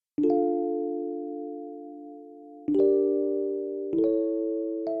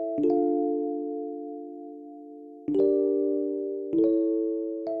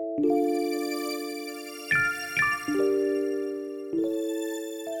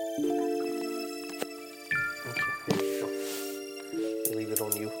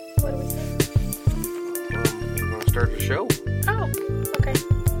start the show. Oh, okay.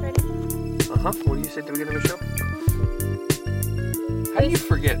 Ready? What do you say at the beginning of the show? How do you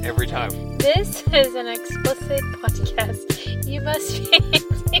forget every time? This is an explicit podcast. You must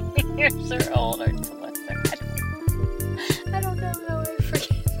be 18 years or older to listen. I don't know how I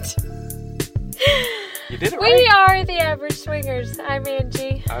forget. You did it We right. are the Average Swingers. I'm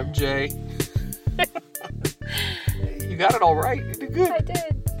Angie. I'm Jay. You got it all right. You did good. I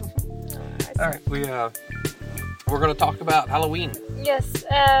did. All right, we're going to talk about Halloween. Yes,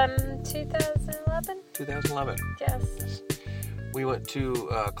 2011? 2011. Yes. We went to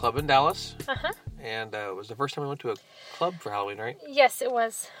a club in Dallas, Uh-huh. and it was the first time we went to a club for Halloween, right? Yes, it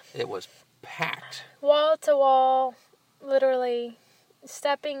was. It was packed. Wall to wall, literally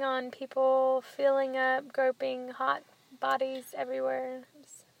stepping on people, filling up, groping hot bodies everywhere. It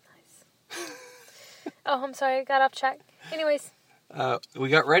was nice. Oh, I'm sorry, I got off track. Anyways. We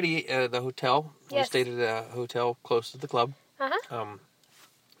got ready at the hotel. Yes. We stayed at a hotel close to the club. Uh-huh.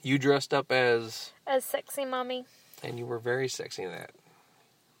 You dressed up as Sexy mommy. and you were very sexy in that.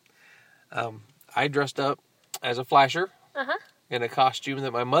 I dressed up as a flasher Uh-huh. in a costume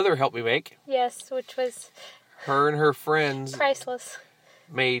that my mother helped me make. Yes, which was Her and her friends priceless.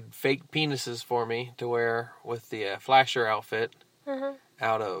 made fake penises for me to wear with the flasher outfit Uh-huh.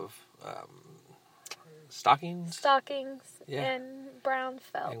 out of stockings Stockings Yeah. and brown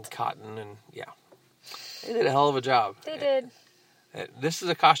felt. and cotton, and yeah. They did a hell of a job. They did. This is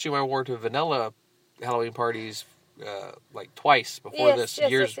a costume I wore to vanilla Halloween parties like twice before Yes, this.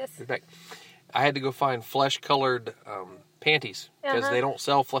 yes, years yes, yes. back. I had to go find flesh-colored panties because Uh-huh. they don't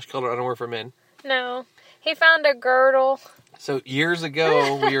sell flesh-colored underwear for men. No. He found a girdle. So years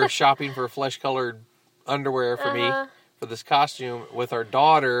ago, we were shopping for flesh-colored underwear for me Uh-huh. for this costume with our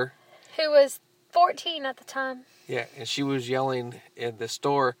daughter. Who was 14 at the time. Yeah, and she was yelling in the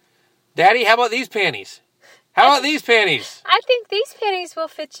store, "Daddy, how about these panties? How about these panties?" I think these panties will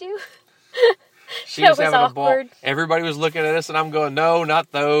fit you. She That was was having a ball. awkward. Everybody was looking at us, and I'm going, "No,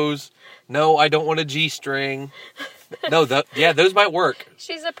 not those. No, I don't want a G-string. No, those might work."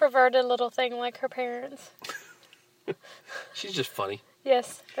 She's a perverted little thing like her parents. She's just funny.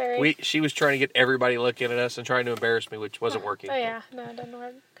 Yes, very. She was trying to get everybody looking at us and trying to embarrass me, which wasn't working. Oh, yeah. No, it doesn't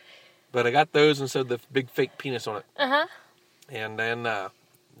work. But I got those and sewed the big fake penis on it. Uh-huh. And then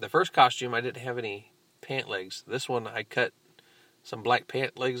the first costume, I didn't have any pant legs. This one, I cut some black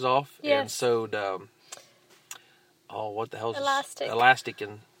pant legs off and Yes. sewed, what the hell is Elastic. this? Elastic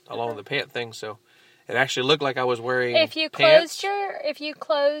along the pant thing. So it actually looked like I was wearing If you pants.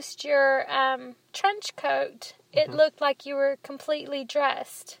 closed your trench coat, it looked like you were completely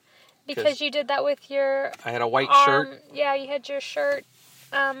dressed because 'Cause you did that with your I had a white arm. shirt. Yeah, you had your shirt,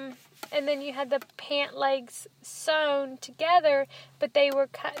 and then you had the pant legs sewn together, but they were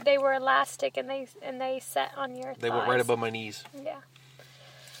they were elastic and they set on your. They went right above my knees. Yeah.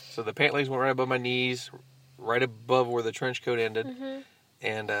 So the pant legs went right above my knees, right above where the trench coat ended. Mm-hmm.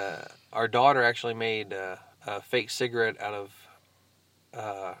 And our daughter actually made a fake cigarette out of,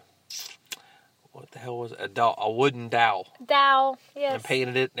 what the hell was it? A wooden dowel. Dowel. Yes. And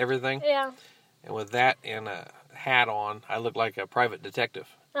painted it and everything. Yeah. And with that and a hat on, I looked like a private detective.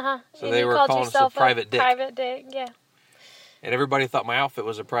 Uh-huh. So And they you were called calling us a yourself private dick. Private dick, yeah. And everybody thought my outfit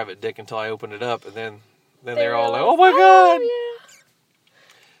was a private dick until I opened it up. And then They they were all were like, "Oh my God!" yeah.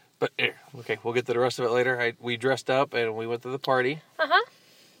 But, okay, we'll get to the rest of it later. We dressed up and we went to the party. Uh-huh.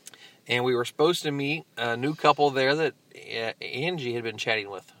 And we were supposed to meet a new couple there that Angie had been chatting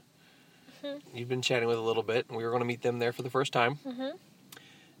with. Mm-hmm. You've been chatting with a little bit, and we were going to meet them there for the first time. Mm-hmm.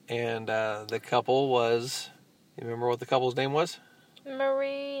 And the couple was, you remember what the couple's name was?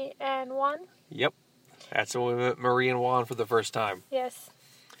 Marie and Juan? Yep. That's when we met Marie and Juan for the first time. Yes.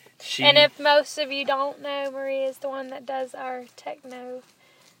 She, And if most of you don't know, Marie is the one that does our techno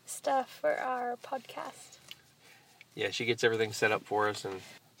stuff for our podcast. Yeah, she gets everything set up for us, and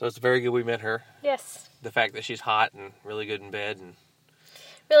so it's very good we met her. Yes. The fact that she's hot and really good in bed, and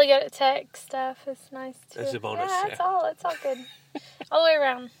Really good at tech stuff is nice too. That's a bonus, Yeah, yeah. it's all good. All the way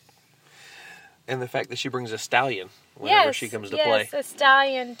around. the fact that she brings a stallion whenever she comes to play. Yes, a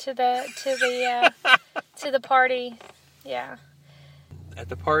stallion to the to the party. Yeah. At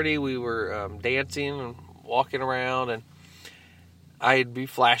the party, we were dancing and walking around, and I'd be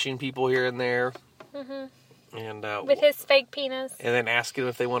flashing people here and there, and With his fake penis. and then asking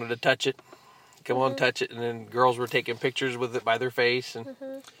if they wanted to touch it. Come on, touch it. And then girls were taking pictures with it by their face. And,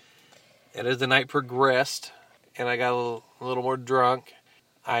 and as the night progressed, and I got a little more drunk,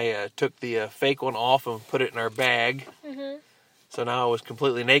 I took the fake one off and put it in our bag. So now I was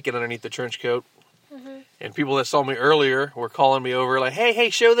completely naked underneath the trench coat. And people that saw me earlier were calling me over like, hey,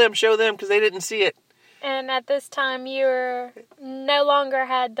 show them, because they didn't see it. And at this time, you no longer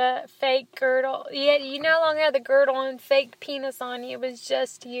had the fake girdle. You no longer had the girdle and fake penis on you. It was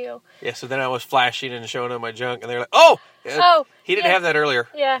just you. Yeah, so then I was flashing and showing them my junk, and they're like, "Oh, he didn't have that earlier."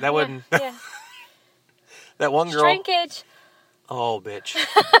 Yeah, that wasn't. Yeah. That one girl. Shrinkage. Oh, bitch.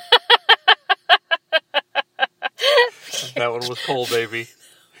 That one was cold, baby.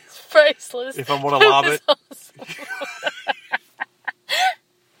 It's priceless. If I'm gonna lob it. Awesome.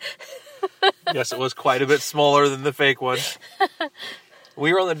 Yes, it was quite a bit smaller than the fake one.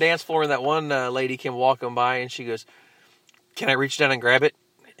 We were on the dance floor, and that one lady came walking by, and she goes, "Can I reach down and grab it?"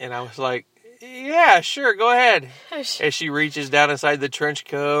 And I was like, "Yeah, sure, go ahead." And she reaches down inside the trench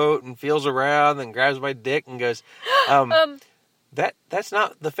coat and feels around and grabs my dick and goes, That's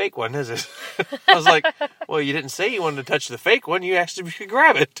not the fake one, is it?" I was like, "Well, you didn't say you wanted to touch the fake one. You asked if you could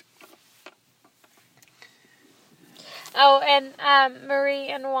grab it." Oh, and Marie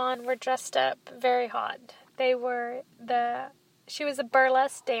and Juan were dressed up very hot. She was a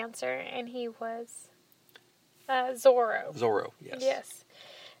burlesque dancer, and he was Zorro. Zorro, yes. Yes.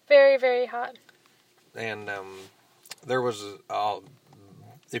 Very, very hot. And there was,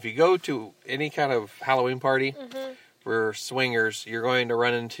 if you go to any kind of Halloween party for swingers, you're going to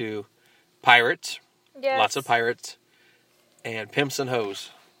run into pirates, Yes. lots of pirates, and pimps and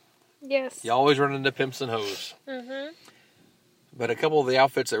hoes. Yes. You always run into pimps and hoes. Mm-hmm. But a couple of the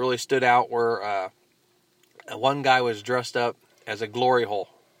outfits that really stood out were one guy was dressed up as a glory hole.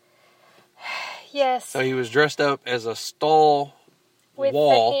 Yes. So he was dressed up as a stall with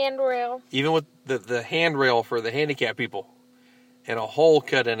wall, the handrail. even with the handrail for the handicapped people, and a hole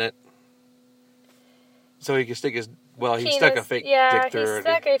cut in it, so he could stick his. Well, he stuck a fake dick through it. Yeah, he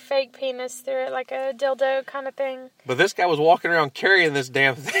stuck a fake penis through it, like a dildo kind of thing. But this guy was walking around carrying this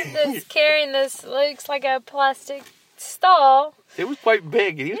damn thing. Carrying this, looks like a plastic stall. It was quite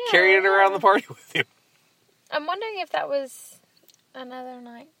big, and he was carrying it around the party with him. I'm wondering if that was another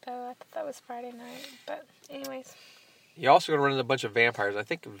night, though. I thought that was Friday night. But anyways. You're also going to run into a bunch of vampires. I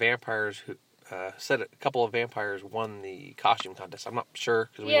think vampires who said a couple of vampires won the costume contest. I'm not sure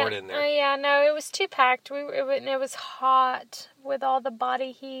because we weren't in there. Yeah, no, it was too packed. It was hot with all the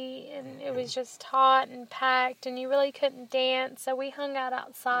body heat, and it was just hot and packed, and you really couldn't dance. So we hung out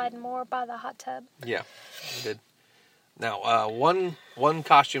outside more by the hot tub. Yeah, we did. Now, one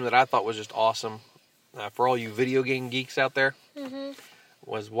costume that I thought was just awesome for all you video game geeks out there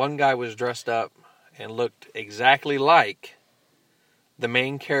was one guy was dressed up and looked exactly like the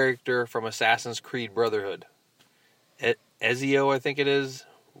main character from Assassin's Creed Brotherhood. Ezio, I think it is.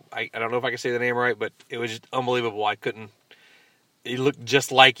 I don't know if I can say the name right, but it was just unbelievable. I couldn't. He looked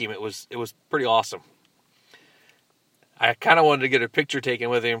just like him. It was pretty awesome. I kind of wanted to get a picture taken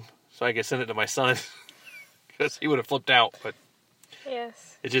with him so I could send it to my son because he would have flipped out. But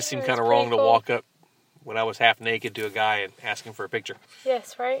yes, it just seemed kind of wrong to walk up when I was half naked to a guy and ask him for a picture.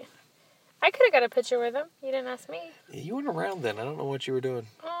 Yes, right. I could have got a picture with him. You didn't ask me. You weren't around then. I don't know what you were doing.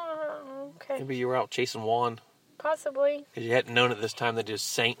 Oh, okay. Maybe you were out chasing Juan. Possibly. Because you hadn't known at this time that it was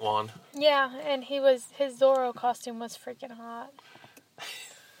Saint Juan. Yeah, and his Zorro costume was freaking hot.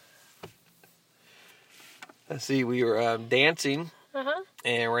 Let's see, we were dancing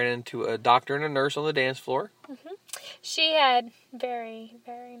and ran into a doctor and a nurse on the dance floor. She had very,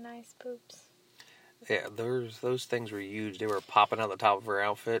 very nice boobs. Yeah, those things were huge. They were popping out the top of her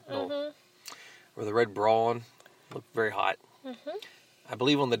outfit. With a red bra on. Looked very hot. I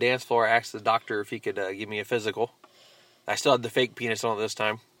believe on the dance floor I asked the doctor if he could give me a physical. I still had the fake penis on it this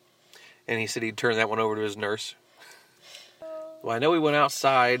time. And he said he'd turn that one over to his nurse. Well, I know we went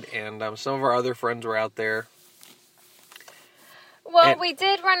outside and some of our other friends were out there. Well, we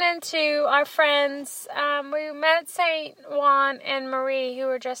did run into our friends. We met St. Juan and Marie, who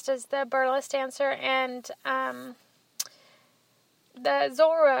were dressed as the burlesque dancer, and the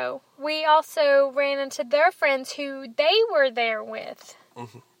Zorro. We also ran into their friends who they were there with.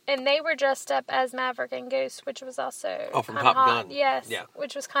 And they were dressed up as Maverick and Goose, which was also from Top hot. Gun. Yes, yeah.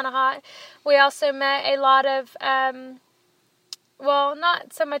 Which was kind of hot. We also met a lot of... well,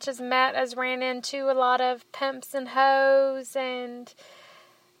 not so much as met as ran into a lot of pimps and hoes and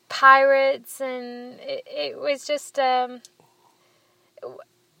pirates, and it was just,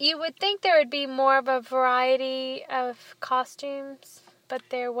 you would think there would be more of a variety of costumes, but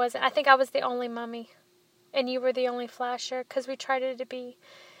there wasn't. I think I was the only mummy, and you were the only flasher, because we tried to be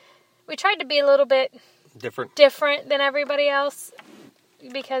a little bit different than everybody else,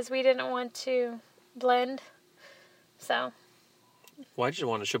 because we didn't want to blend, so... Well, I just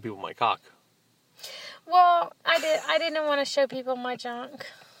wanted to show people my cock. Well, I didn't want to show people my junk.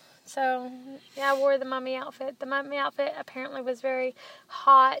 So, yeah, I wore the mummy outfit. The mummy outfit apparently was very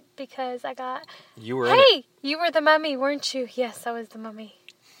hot because I got... You were in it. Hey, you were the mummy, weren't you? Yes, I was the mummy.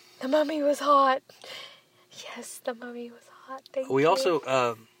 The mummy was hot. Yes, the mummy was hot. Thank you. We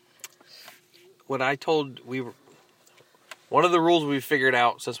also, what I told, one of the rules we figured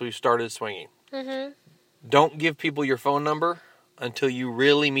out since we started swinging, don't give people your phone number until you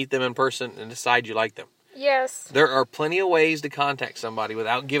really meet them in person and decide you like them. Yes. There are plenty of ways to contact somebody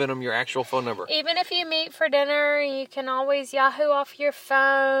without giving them your actual phone number. Even if you meet for dinner, you can always Yahoo off your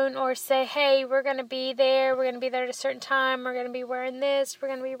phone or say, hey, we're going to be there. We're going to be there at a certain time. We're going to be wearing this. We're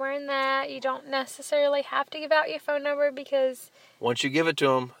going to be wearing that. You don't necessarily have to give out your phone number because... Once you give it to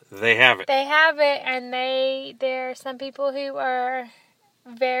them, they have it. They have it, and there are some people who are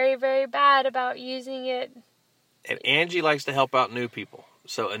very, very bad about using it. And Angie likes to help out new people.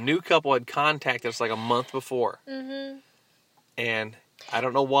 So a new couple had contacted us like a month before. Mm-hmm. And I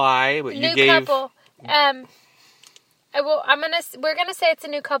don't know why, but you gave... New couple. We're gonna say it's a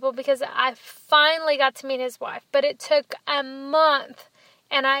new couple because I finally got to meet his wife. But it took a month,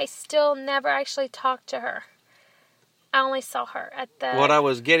 and I still never actually talked to her. I only saw her at the... What I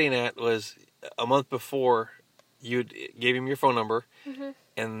was getting at was a month before, you gave him your phone number,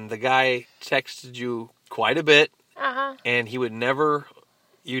 and the guy texted you quite a bit, and you never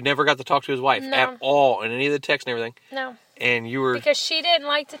got to talk to his wife at all in any of the texts and everything. No. And you were... Because she didn't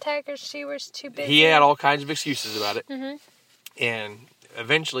like to text or she was too busy. He had all kinds of excuses about it. Mm-hmm. And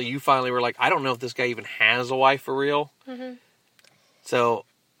eventually you finally were like, I don't know if this guy even has a wife for real. Mm-hmm. So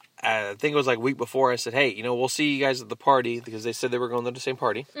I think it was like a week before I said, hey, we'll see you guys at the party because they said they were going to the same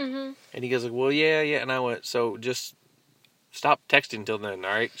party. Mm-hmm. And he goes like, well, yeah. And I went, so just stop texting until then,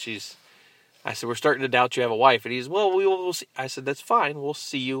 all right? I said, we're starting to doubt you have a wife. And he's, well, we'll see. I said, that's fine. We'll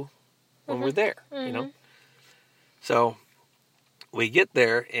see you when we're there, So we get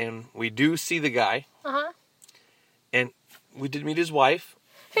there, and we do see the guy. And we did meet his wife.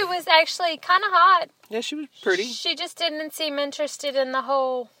 Who was actually kind of hot. Yeah, she was pretty. She just didn't seem interested in the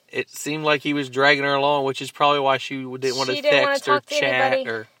whole... It seemed like he was dragging her along, which is probably why she didn't want to text or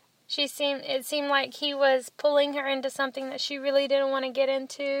chat. It seemed like he was pulling her into something that she really didn't want to get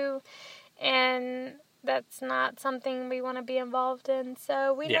into. And that's not something we want to be involved in.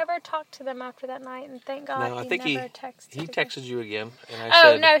 So we never talked to them after that night. And thank God no, I think never texted. He texted you again. And I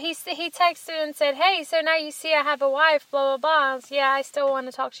said, no, he texted and said, hey, so now you see I have a wife, blah, blah, blah. So, yeah, I still want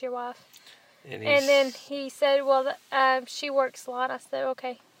to talk to your wife. And then he said, well, she works a lot. I said,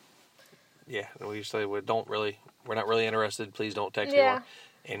 okay. Yeah, and we said, we're not really interested. Please don't text anymore.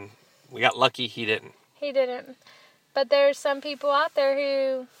 And we got lucky he didn't. He didn't. But there's some people out there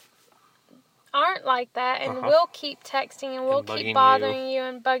who aren't like that and will keep texting and will keep bothering you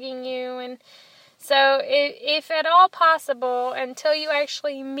and bugging you. And so if at all possible, until you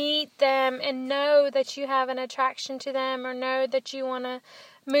actually meet them and know that you have an attraction to them or know that you want to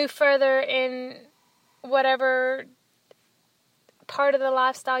move further in whatever part of the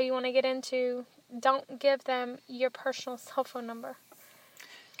lifestyle you want to get into, don't give them your personal cell phone number.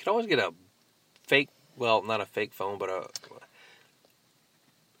 You can always get a fake, well, not a fake phone, but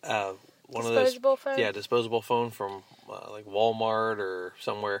one of those disposable phone. Yeah, disposable phone from like Walmart or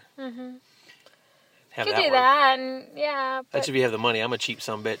somewhere. Mm-hmm. You could do that, and that's if you have the money. I'm a cheap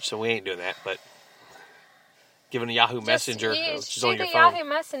sumbitch, so we ain't doing that. But giving a Yahoo Messenger, which is on your phone. Yahoo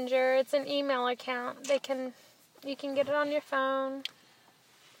Messenger. It's an email account. You can get it on your phone.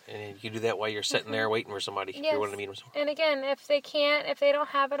 And you can do that while you're sitting there waiting for somebody. Yes. If you're wanting to meet them. And again, if they don't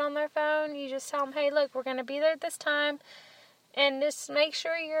have it on their phone, you just tell them, hey, look, we're going to be there at this time. And just make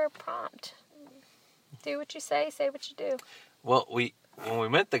sure you're prompt. Do what you say what you do. Well, when we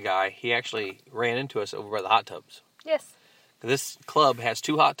met the guy, he actually ran into us over by the hot tubs. Yes. This club has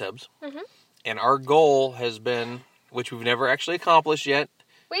 2 hot tubs. Mm-hmm. And our goal has been, which we've never actually accomplished yet.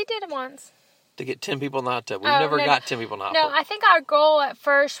 We did it once. To get 10 people in the hot tub. We've never got 10 people in the hot tub. No, I think our goal at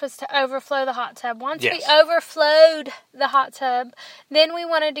first was to overflow the hot tub. Once we overflowed the hot tub, then we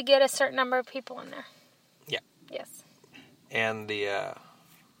wanted to get a certain number of people in there. Yeah. Yes. And the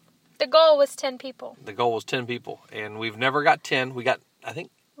goal was 10 people. The goal was 10 people. And we've never got 10. We got 9.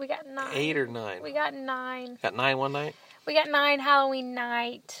 We got 8 or 9. We got 9. Got 9 one night? We got 9 Halloween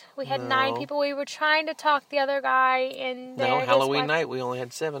night. We had 9 people. We were trying to talk the other guy in there. No, Halloween night we only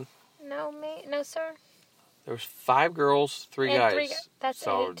had 7. No, sir. There was 5 girls, 3 guys. That's 8.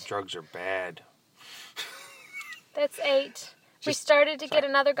 So drugs are bad. That's 8. We started to get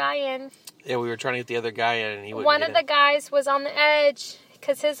another guy in. Yeah, we were trying to get the other guy in, and he wouldn't. One of the guys was on the edge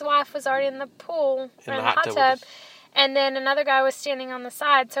because his wife was already in the pool in the hot tub. And then another guy was standing on the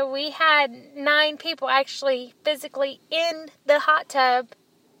side. So we had 9 people actually physically in the hot tub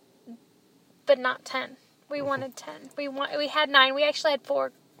but not 10. We wanted 10. We had 9. We actually had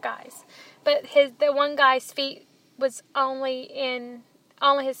 4 guys, but the one guy's feet was only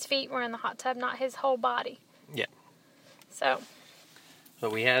his feet were in the hot tub, not his whole body. Yeah. So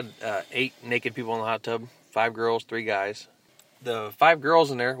we had 8 naked people in the hot tub, 5 girls, 3 guys. The 5 girls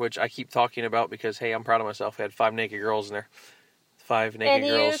in there, which I keep talking about because, hey, I'm proud of myself. We had 5 naked girls in there. 5 naked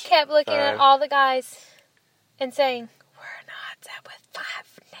girls. And you kept looking at all the guys and saying, we're not set with 5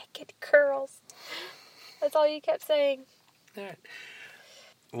 naked girls. That's all you kept saying. All right.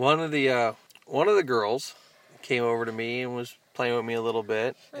 One of the girls came over to me and was playing with me a little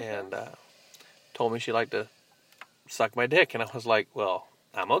bit and told me she liked to suck my dick. And I was like, well,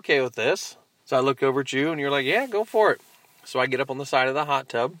 I'm okay with this. So I look over at you and you're like, yeah, go for it. So I get up on the side of the hot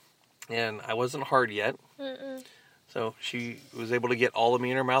tub, and I wasn't hard yet. Mm-mm. So she was able to get all of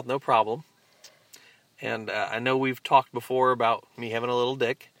me in her mouth, no problem. And I know we've talked before about me having a little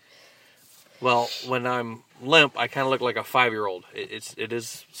dick. Well, when I'm limp, I kind of look like a 5-year-old. It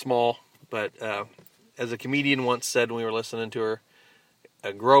is small, but as a comedian once said when we were listening to her,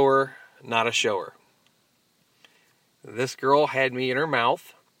 a grower, not a shower. This girl had me in her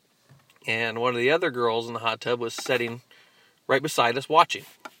mouth, and one of the other girls in the hot tub was sitting right beside us watching.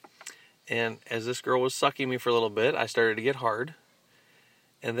 And as this girl was sucking me for a little bit, I started to get hard.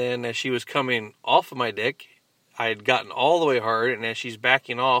 And then as she was coming off of my dick, I had gotten all the way hard, and as she's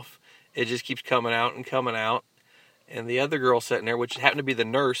backing off, it just keeps coming out and coming out. And the other girl sitting there, which happened to be the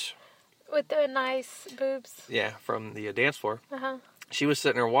nurse. With the nice boobs. Yeah, from the dance floor. Uh-huh. She was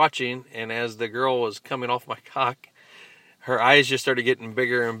sitting there watching, and as the girl was coming off my cock, her eyes just started getting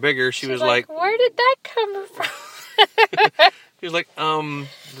bigger and bigger. She was like, where did that come from? She was like,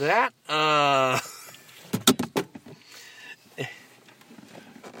 that,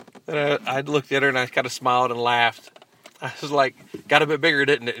 And I looked at her and I kind of smiled and laughed. I was like, got a bit bigger,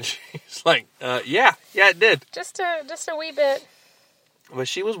 didn't it? And she's like, yeah, it did. Just a wee bit. But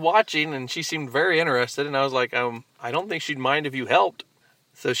she was watching and she seemed very interested. And I was like, I don't think she'd mind if you helped.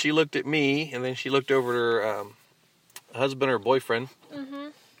 So she looked at me and then she looked over at her husband or boyfriend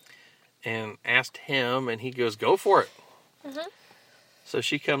and asked him. And he goes, go for it. Mm-hmm. So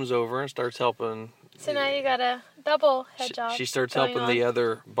she comes over and starts helping. So now you got a double head job. She starts helping the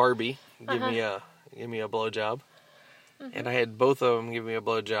other Barbie give me a blowjob, and I had both of them give me a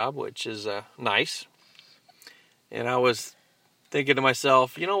blowjob, which is nice. And I was thinking to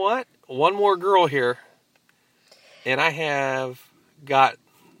myself, you know what? One more girl here, and I have got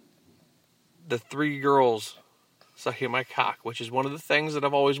the 3 girls sucking my cock, which is one of the things that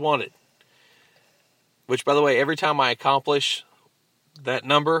I've always wanted. Which, by the way, every time I accomplish that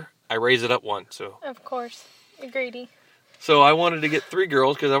number, I raise it up 1. So of course, you're greedy. So I wanted to get 3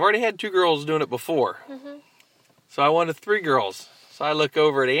 girls because I've already had 2 girls doing it before. Mm-hmm. So I wanted 3 girls. So I look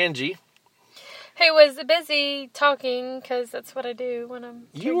over at Angie, who was busy talking because that's what I do when I'm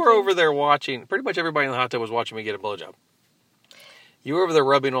drinking. You were over there watching. Pretty much everybody in the hot tub was watching me get a blowjob. You were over there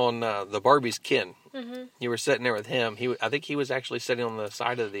rubbing on the Barbie's kin. Mm-hmm. You were sitting there with him. I think he was actually sitting on the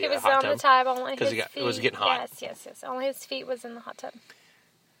side of the hot tub. He was on the tub. Only his feet. It was getting hot. Yes. Only his feet was in the hot tub.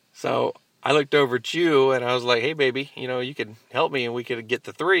 So I looked over at you and I was like, hey, baby, you could help me and we could get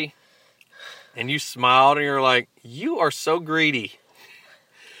the 3. And you smiled and you're like, you are so greedy.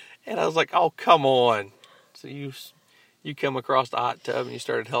 And I was like, oh, come on. So you come across the hot tub and you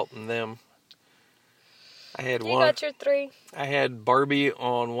started helping them. You got your 3. I had Barbie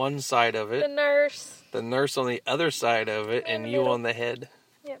on one side of it. The nurse on the other side of it, and you on the head.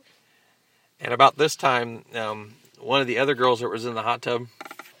 Yep. And about this time, one of the other girls that was in the hot tub,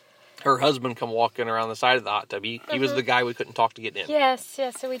 her husband come walking around the side of the hot tub. He was the guy we couldn't talk to get in. Yes.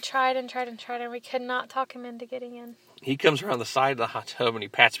 So we tried and we could not talk him into getting in. He comes around the side of the hot tub and he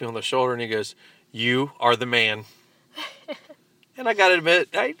pats me on the shoulder and he goes, "You are the man." And I gotta admit,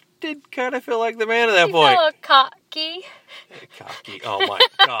 I did kind of feel like the man at that point. You feel cocky. Cocky. Oh my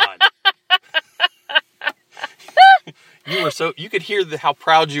God. You could hear how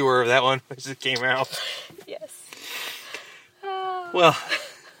proud you were of that one as it came out. Yes. Well.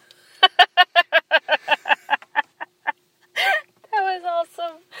 That was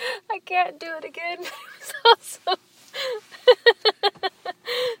awesome. I can't do it again. It was awesome.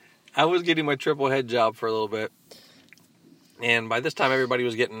 I was getting my triple head job for a little bit. And by this time, everybody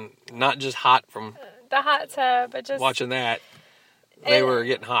was getting not just hot from the hot tub, but just watching that. They were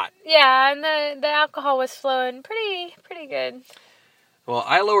getting hot. Yeah, and the alcohol was flowing pretty good. Well,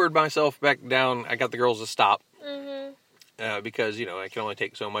 I lowered myself back down. I got the girls to stop. Mm-hmm. Because, I can only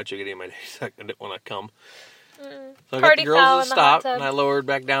take so much of it in my day. So I didn't want to come. Mm-hmm. So I got the girls to stop, and I lowered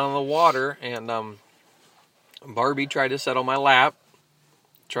back down in the water. And Barbie tried to sit on my lap.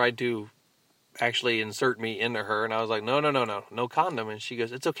 Tried to actually insert me into her. And I was like, no condom. And she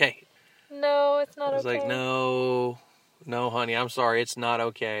goes, it's okay. No, it's not okay. I was like, no, honey, I'm sorry. It's not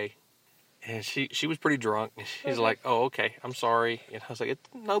okay. And she was pretty drunk. She's like, oh, okay, I'm sorry. And I was like, it's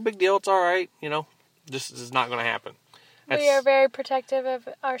no big deal. It's all right. This is not going to happen. We are very protective of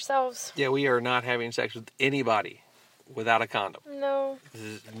ourselves. Yeah, we are not having sex with anybody without a condom. No. This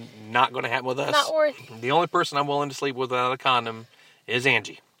is not going to happen with us. Not worth. The only person I'm willing to sleep with without a condom is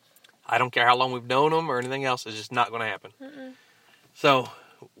Angie. I don't care how long we've known them or anything else. It's just not going to happen. Mm-mm. So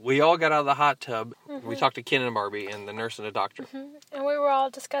we all got out of the hot tub. Mm-hmm. We talked to Ken and Barbie and the nurse and the doctor. Mm-hmm. And we were all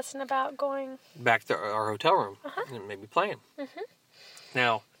discussing about going back to our hotel room and maybe playing. Mm-hmm.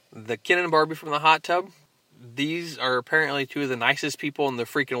 Now, the Ken and Barbie from the hot tub, these are apparently two of the nicest people in the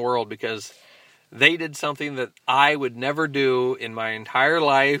freaking world because they did something that I would never do in my entire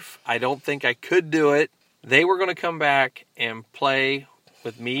life. I don't think I could do it. They were going to come back and play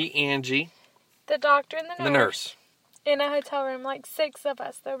with me, Angie, the doctor, and the nurse. In a hotel room, like 6 of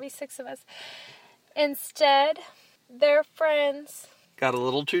us. There would be 6 of us. Instead, their friends got a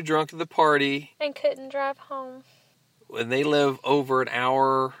little too drunk at the party and couldn't drive home. And they live over an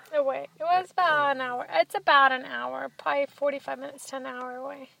hour away. It was about an hour. It's about an hour, probably 45 minutes to an hour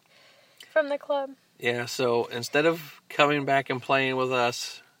away from the club. Yeah, so instead of coming back and playing with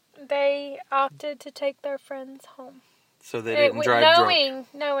us, they opted to take their friends home. So they didn't drive drunk.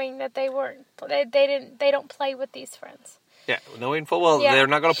 Knowing that they weren't, they don't play with these friends. Yeah, knowing full well they're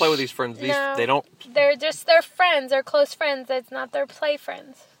not going to play with these friends. They don't. They're just their friends. They're close friends. It's not their play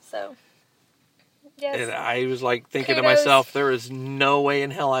friends. So. Yes. And I was like thinking to myself, there is no way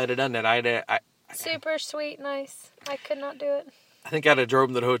in hell I'd have done that. I super sweet, nice. I could not do it. I think I'd have drove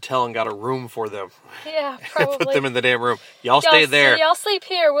them to the hotel and got a room for them. Yeah, probably. Put them in the damn room. Y'all stay there. Y'all sleep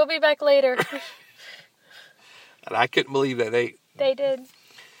here. We'll be back later. And I couldn't believe that they did.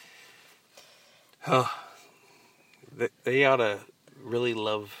 They ought to really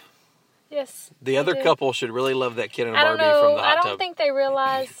love. Yes. The other couple should really love that Ken and Barbie from the hot tub. I don't think they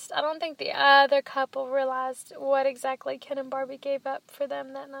realized. I don't think the other couple realized what exactly Ken and Barbie gave up for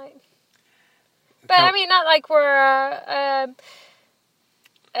them that night. But I mean, not like we're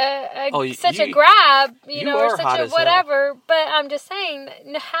such a grab, or such a whatever. Hell. But I'm just saying,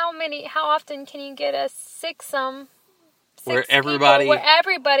 how often can you get a six-some where everybody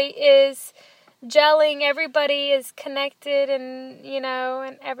is gelling, everybody is connected, and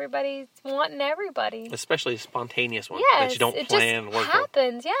and everybody's wanting everybody. Especially a spontaneous one that you don't plan. It just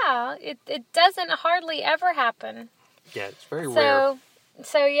happens, yeah. It doesn't hardly ever happen. Yeah, it's very rare.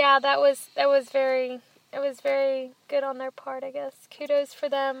 So yeah, it was very good on their part, I guess. Kudos for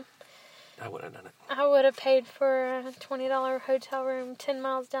them. I would have done it. I would have paid for a $20 hotel room 10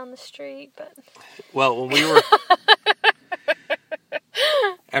 miles down the street, but. Well, when we were.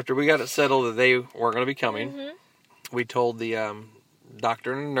 After we got it settled that they weren't going to be coming, we told the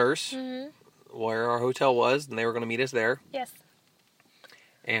doctor and nurse where our hotel was, and they were going to meet us there. Yes.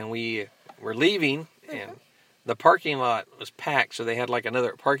 And we were leaving, and the parking lot was packed, so they had like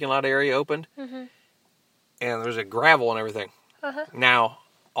another parking lot area opened, and there was a gravel and everything. Now,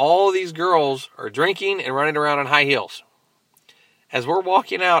 all these girls are drinking and running around in high heels. As we're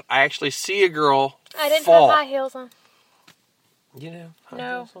walking out, I actually see a girl I didn't fall. have high heels on. You know?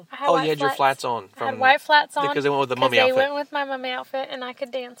 No. You had your flats on. I had white flats on. Because they went with the mummy outfit. They went with my mummy outfit, and I could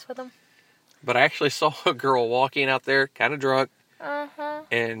dance with them. But I actually saw a girl walking out there, kind of drunk,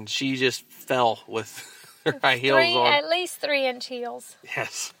 and she just fell with her high heels on. At least 3-inch heels.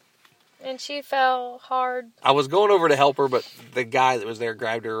 Yes. And she fell hard. I was going over to help her, but the guy that was there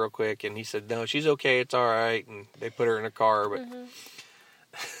grabbed her real quick, and he said, no, she's okay, it's all right. And they put her in a car, but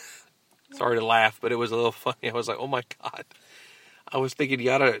sorry to laugh, but it was a little funny. I was like, oh my God. I was thinking you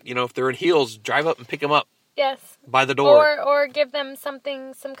gotta, if they're in heels, drive up and pick them up. Yes. By the door. Or give them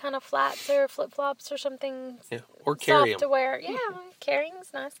something, some kind of flats or flip-flops or something. Yeah, or carry them. To wear. Yeah,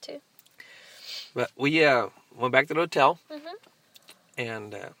 carrying's nice too. But we went back to the hotel,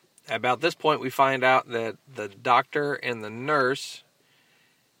 and about this point we find out that the doctor and the nurse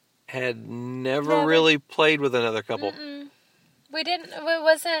had never really played with another couple. We didn't. It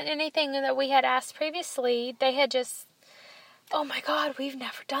wasn't anything that we had asked previously. They had just. Oh my God, we've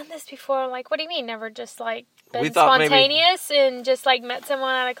never done this before. Like, what do you mean? Never just, been spontaneous and just, met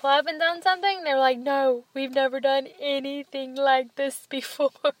someone at a club and done something? They were like, no, we've never done anything like this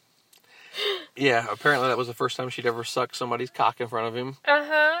before. Yeah, apparently that was the first time she'd ever sucked somebody's cock in front of him.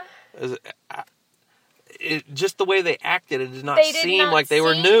 Just the way they acted, it did not seem like they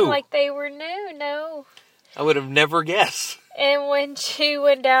were new. Like they were new, no. I would have never guessed. And when she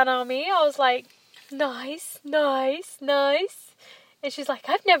went down on me, I was like, nice, nice, nice. And she's like,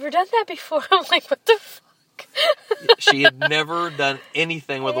 I've never done that before. I'm like, what the fuck? She had never done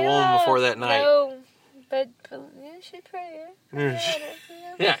anything with a woman before that night. No, but yeah, she's pretty.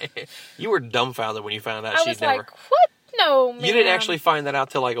 Yeah, you were dumbfounded when you found out I she'd was never. like, what? No, man. You didn't actually find that out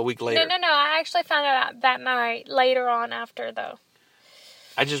till like a week later. No. I actually found it out that night, later on after, though.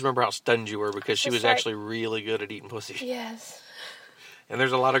 I just remember how stunned you were because she That's was right. actually really good at eating pussy. Yes. And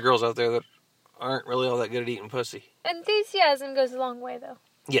there's a lot of girls out there that aren't really all that good at eating pussy. Enthusiasm goes a long way, though.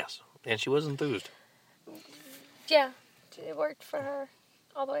 Yes, and she was enthused. Yeah, it worked for her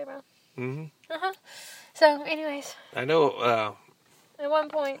all the way around. Mm-hmm. Uh-huh. So, anyways, I know at one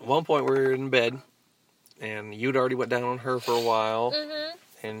point. we were in bed, and you'd already went down on her for a while, Mm-hmm.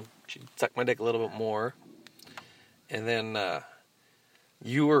 and she sucked my dick a little bit more. And then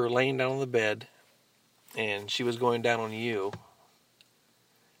you were laying down on the bed, and she was going down on you.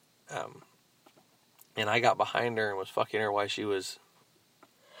 And I got behind her and was fucking her while she was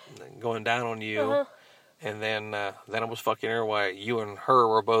going down on you. Uh-huh. And then I was fucking her while you and her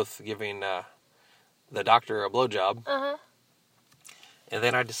were both giving the doctor a blowjob. Uh-huh. And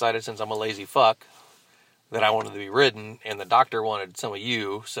then I decided, since I'm a lazy fuck, that I wanted to be ridden, and the doctor wanted some of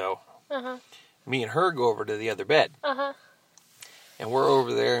you, so Uh-huh. me and her go over to the other bed. Uh-huh. And we're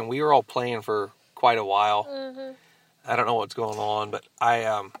over there, and we were all playing for quite a while. Mm-hmm. I don't know what's going on, but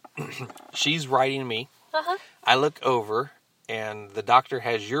she's riding me. Uh-huh. I look over, and the doctor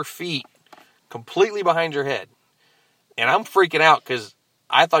has your feet completely behind your head. And I'm freaking out because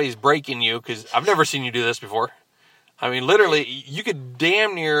I thought he's breaking you, because I've never seen you do this before. I mean, literally, you could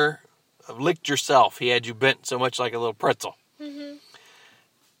damn near have licked yourself. He had you bent so much like a little pretzel. Mm-hmm.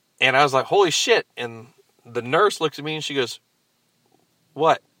 And I was like, holy shit. And the nurse looks at me and she goes,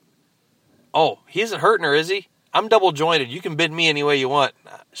 what? Oh, he isn't hurting her, is he? I'm double jointed. You can bend me any way you want.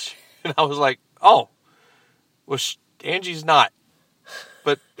 And I was like, oh, well, Angie's not.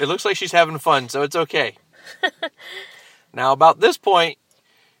 But it looks like she's having fun, so it's okay. Now, about this point,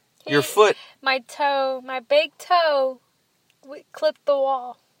 your foot... My big toe, clipped the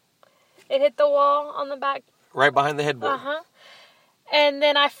wall. It hit the wall on the back. Right behind the headboard. Uh-huh. And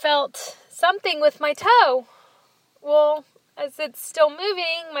then I felt something with my toe. Well, as it's still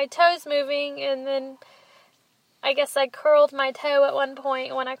moving, my toe's moving, and then I guess I curled my toe at one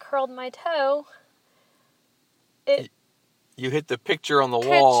point. When I curled my toe, You hit the picture on the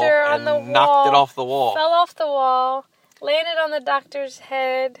wall and knocked it off the wall. Fell off the wall, landed on the doctor's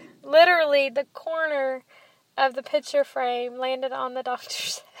head. Literally, the corner of the picture frame landed on the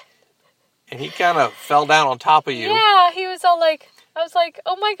doctor's head. And he kind of fell down on top of you. Yeah, he was all like, I was like,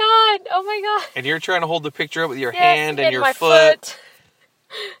 oh my God. And you're trying to hold the picture up with your Yes, hand and your my foot.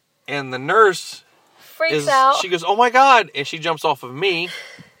 And the nurse freaks out. She goes, oh my God. And she jumps off of me.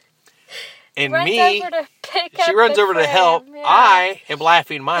 And runs me, over to pick she up runs the over to frame. help. Yeah. I am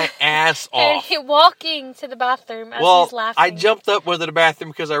laughing my ass And off. he walking to the bathroom as he's laughing. I jumped up with the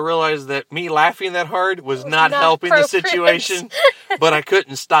bathroom because I realized that me laughing that hard was not not helping the appropriate. situation. But I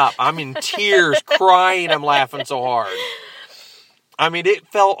couldn't stop. I'm in tears, crying. I'm laughing so hard. I mean, it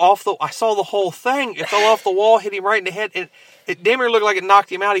fell off I saw the whole thing. It fell off the wall, hit him right in the head. It damn near looked like it knocked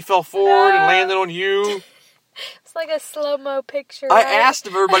him out. He fell forward and landed on you. It's like a slow-mo picture, I right? asked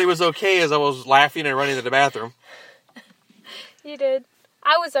if everybody was okay as I was laughing and running to the bathroom. You did.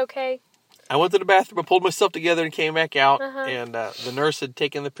 I was okay. I went to the bathroom, I pulled myself together and came back out. Uh-huh. And the nurse had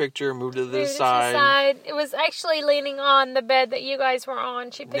taken the picture, moved it to the Moved it to the side. side. It was actually leaning on the bed that you guys were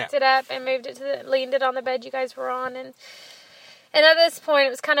on. She picked it up and moved it leaned it on the bed you guys were on. And at this point, it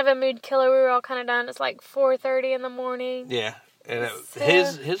was kind of a mood killer. We were all kind of done. It's like 4:30 in the morning. Yeah. And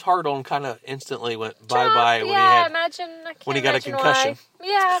his heart on kind of instantly went bye-bye when when he got a concussion. Why.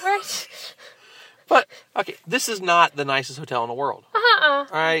 Yeah, right. But, okay, this is not the nicest hotel in the world. All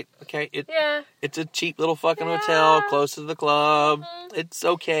right, okay, it's a cheap little fucking hotel close to the club. Mm-hmm. It's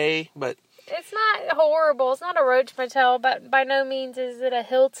okay, but... It's not horrible. It's not a Roach Motel, but by no means is it a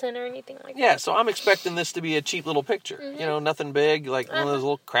Hilton or anything like that. Yeah, so I'm expecting this to be a cheap little picture. Mm-hmm. You know, nothing big, like one of those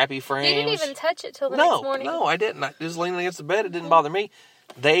little crappy frames. You didn't even touch it till the next morning. No, I didn't. I was leaning against the bed. It didn't bother me.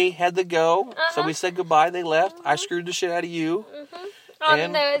 They had to go, so we said goodbye. They left. I screwed the shit out of you. On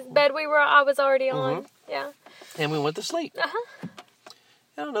the bed I was already on. Yeah. And we went to sleep.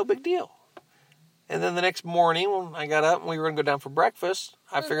 No big deal. And then the next morning, when I got up and we were going to go down for breakfast,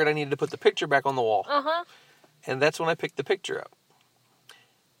 I figured I needed to put the picture back on the wall. And that's when I picked the picture up.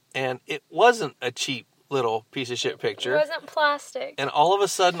 And it wasn't a cheap little piece of shit picture. It wasn't plastic. And all of a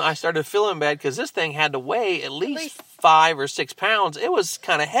sudden, I started feeling bad because this thing had to weigh at least 5 or 6 pounds. It was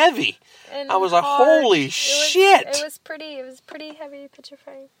kind of heavy. And I was like, holy shit. It was pretty heavy picture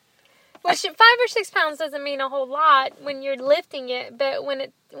frame. Which 5 or 6 pounds doesn't mean a whole lot when you're lifting it, but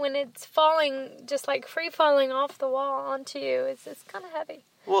when it's falling, just like free falling off the wall onto you, it's kind of heavy.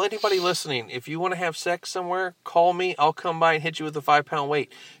 Well, anybody listening, if you want to have sex somewhere, call me. I'll come by and hit you with a 5-pound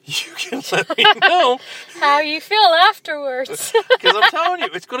weight. You can let me know how you feel afterwards. Because I'm telling you,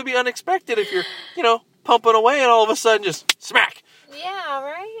 it's going to be unexpected if you're, pumping away and all of a sudden just smack. Yeah,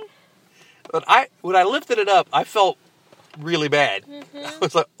 right? But when I lifted it up, I felt really bad. Mm-hmm. I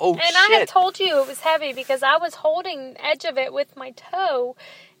was like, oh, shit. And I had told you it was heavy because I was holding the edge of it with my toe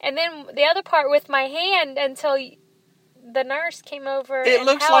and then the other part with my hand until the nurse came over. It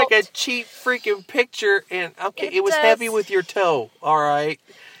looks helped. like a cheap freaking picture, and it was heavy with your toe. All right.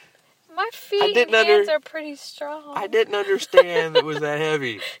 My feet and hands are pretty strong. I didn't understand it was that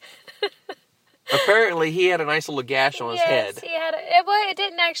heavy. Apparently, he had a nice little gash on his head. Yes, he had. It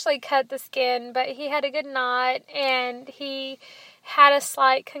didn't actually cut the skin, but he had a good knot, and he had a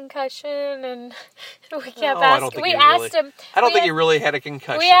slight concussion, and we kept asking. We asked him. I don't think he really had a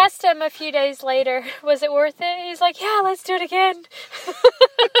concussion. We asked him a few days later, was it worth it? He's like, yeah, let's do it again.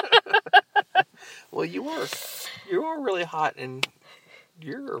 Well, you were really hot, and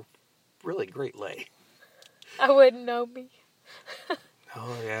you're a really great lay. I wouldn't know me.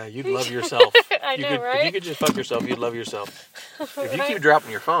 Oh, yeah, you'd love yourself. I know, right? If you could just fuck yourself, you'd love yourself. If you keep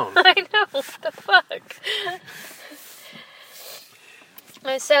dropping your phone. I know, what the fuck?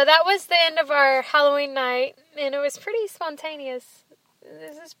 So that was the end of our Halloween night, and it was pretty spontaneous.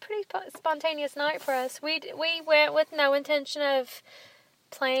 This is a pretty spontaneous night for us. We went with no intention of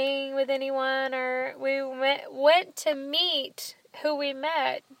playing with anyone, or we went to meet who we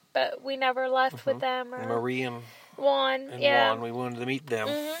met, but we never left with them. Or Marie and Juan, Juan, we wanted to meet them.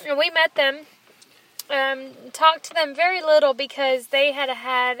 Mm-hmm. And we met them. Talked to them very little because they had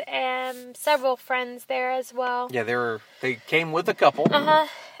several friends there as well. Yeah, they came with a couple. Uh-huh.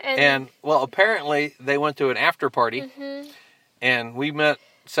 And well, apparently they went to an after party. Mm-hmm. And we met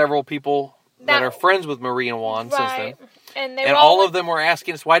several people that are friends with Marie and Juan since then. And all of them were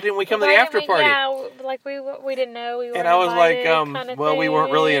asking us, why didn't we come to the after party? Yeah, like we didn't know. We weren't and I was invited, like, well, we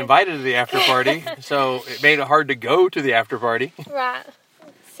weren't really invited to the after party, so it made it hard to go to the after party. Right.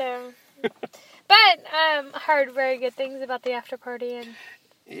 So, but I heard very good things about the after party. And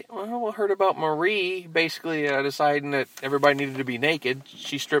well, I heard about Marie basically deciding that everybody needed to be naked.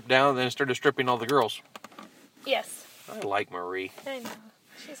 She stripped down and then started stripping all the girls. Yes. I like Marie. I know.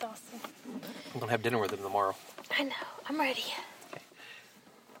 She's awesome. I'm going to have dinner with him tomorrow. I know. I'm ready. Okay.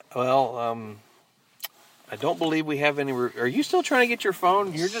 Well, I don't believe we have any... Are you still trying to get your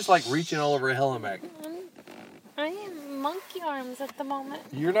phone? You're just like reaching all over hell and back. I am monkey arms at the moment.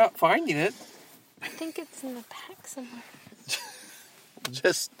 You're not finding it. I think it's in the pack somewhere.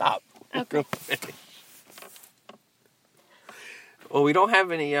 Just stop. Okay. Well, we don't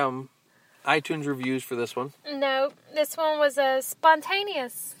have any iTunes reviews for this one. No, this one was a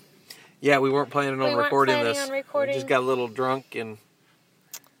spontaneous. Yeah, we weren't planning on recording this. We just got a little drunk and,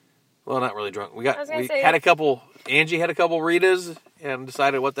 well, not really drunk. Had a couple. Angie had a couple Ritas and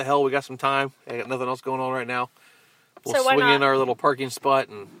decided, what the hell, we got some time. I got nothing else going on right now. We'll swing in our little parking spot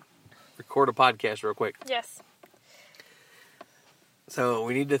and record a podcast real quick. Yes. So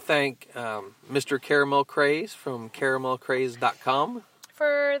we need to thank Mr. Caramel Craze from caramelcraze.com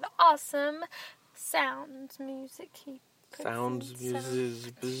for the awesome sounds music he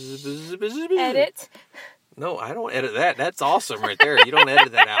edit. No, I don't edit that. That's awesome right there. You don't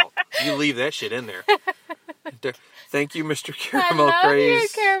edit that out. You leave that shit in there. Thank you, Mr. Caramel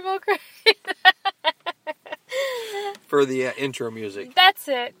Craze. Caramel Craze. For the intro music. That's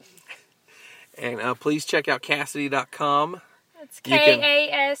it. And please check out Cassidy.com. It's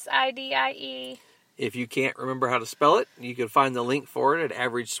Kasidie. If you can't remember how to spell it, you can find the link for it at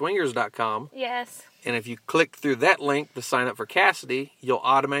AverageSwingers.com. Yes. And if you click through that link to sign up for Cassidy, you'll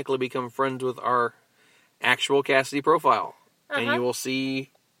automatically become friends with our actual Cassidy profile. And you will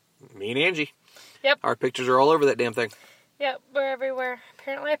see me and Angie. Yep. Our pictures are all over that damn thing. Yep, we're everywhere.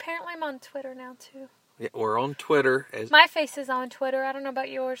 Apparently I'm on Twitter now, too. Yeah, we're on Twitter. My face is on Twitter. I don't know about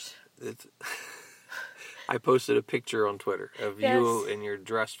yours. I posted a picture on Twitter of you in your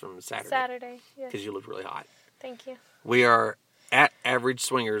dress from Saturday. Yes. Because you look really hot. Thank you. We are at Average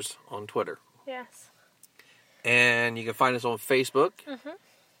Swingers on Twitter. Yes. And you can find us on Facebook. Mm-hmm.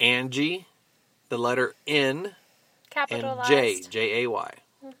 Angie, the letter N, capitalized. And Jay, Jay.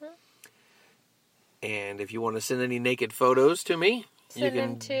 Mm-hmm. And if you want to send any naked photos to me, you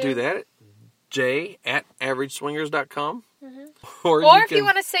can do that at jay@averageswingers.com. Mm-hmm. Or if you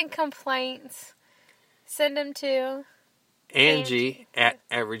want to send complaints, send them to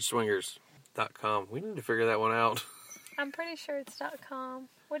Angie@averageswingers.com. We need to figure that one out. I'm pretty sure it's .com.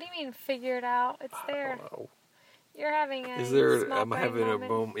 What do you mean figure it out? It's there. Oh, You're having a I'm having moment. a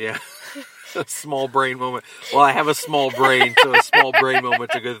moment. Yeah. A small brain moment. Well, I have a small brain, so a small brain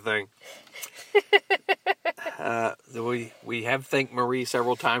moment's a good thing. We have thanked Marie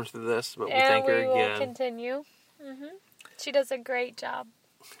several times for this, but we thank her again. And we will continue. She does a great job.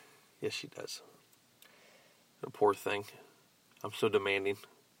 Yes, she does. The poor thing. I'm so demanding.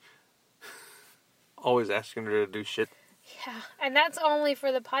 Always asking her to do shit. Yeah, and that's only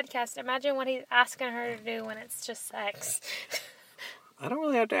for the podcast. Imagine what he's asking her to do when it's just sex. I don't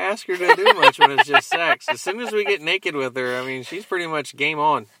really have to ask her to do much when it's just sex. As soon as we get naked with her, I mean, she's pretty much game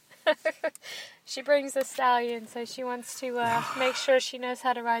on. She brings the stallion, so she wants to make sure she knows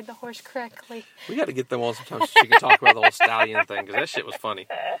how to ride the horse correctly. We got to get them on sometime so she can talk about the whole stallion thing, because that shit was funny.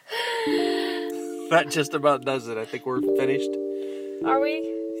 That just about does it. I think we're finished. Are we?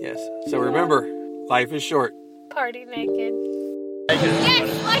 Yes. So remember, life is short. Party naked.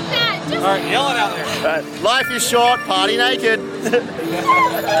 Yes, like that. Just all right, yell it out there. Life is short, party naked.